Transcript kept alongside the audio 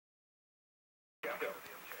Get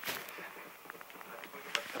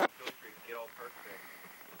all perfect.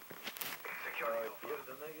 You haven't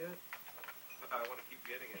done that yet? I want to keep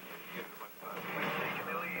getting it. Get it a bunch of times.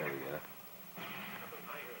 There we go.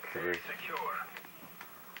 Very secure.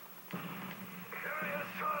 Area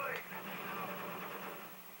Charlie.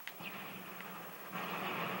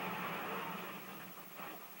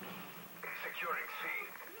 Securing C.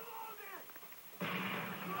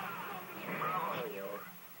 Oh, yeah.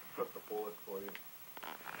 Put the bullet for you.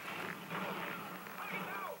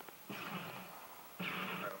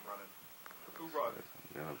 Alright, I'm running. Who runs?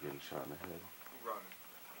 Yeah, I'm getting shot in the head. Who running?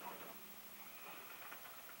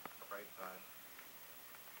 Right side.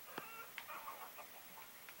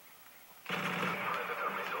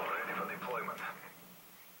 Predator missile ready for deployment.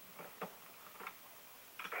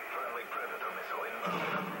 Friendly Predator missile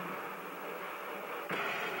inbound.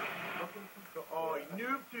 Oh, you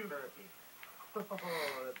noob too. Oh,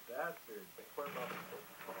 that bastard. They put him up so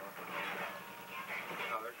far.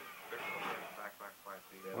 No, they're just back by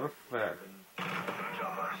feet. What a fact.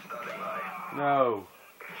 Chopper standing by. No.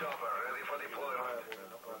 Chopper ready for deployment.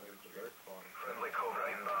 Friendly Cobra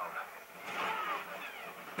inbound.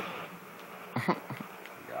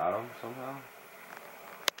 Got him somehow?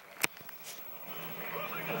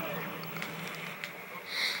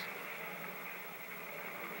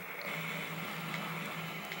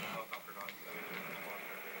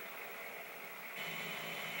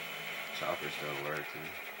 Chopper still working.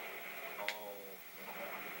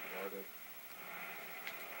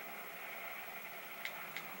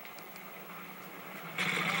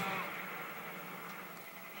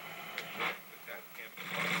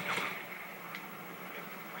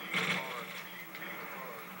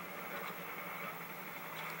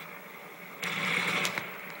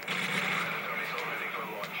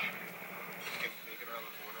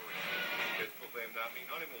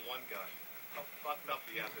 Not even one gun. How fucked up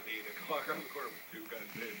do you have to be to walk around the corner with two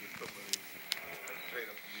guns in with somebody? That's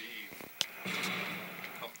straight up weed.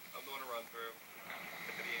 I'm going to run through.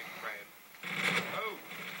 If he ain't praying. Oh!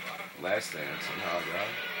 Fuck. Last stand somehow got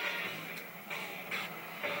him.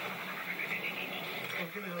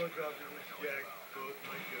 Fucking helicopter was jacked both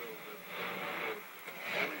my kills.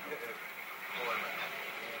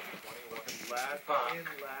 Last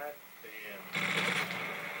stand.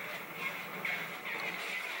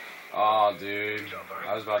 Oh, dude.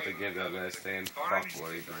 I was about to give that last stand. Fuck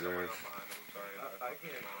what he deserved. I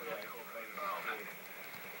can't.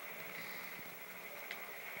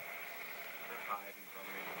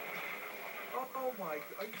 Oh my! Are you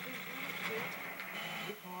thinking this?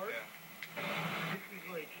 It's hard. This is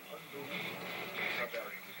like unbelievable.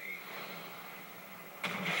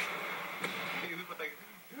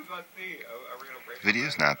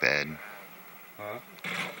 Video's not bad. Huh?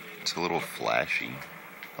 It's a little flashy.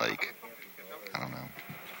 Like, I don't know.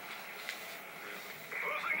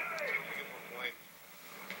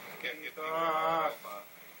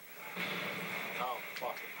 Oh,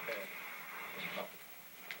 fucking head.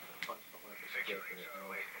 Punch someone in the face.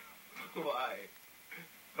 Why?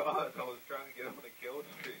 God, I was trying to get him on a kill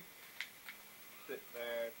streak. Sitting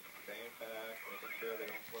there, just staying back, making sure they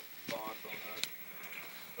don't put spawns on us.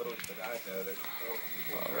 Little did I know, there's 4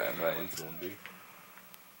 people. I ran right into him, dude.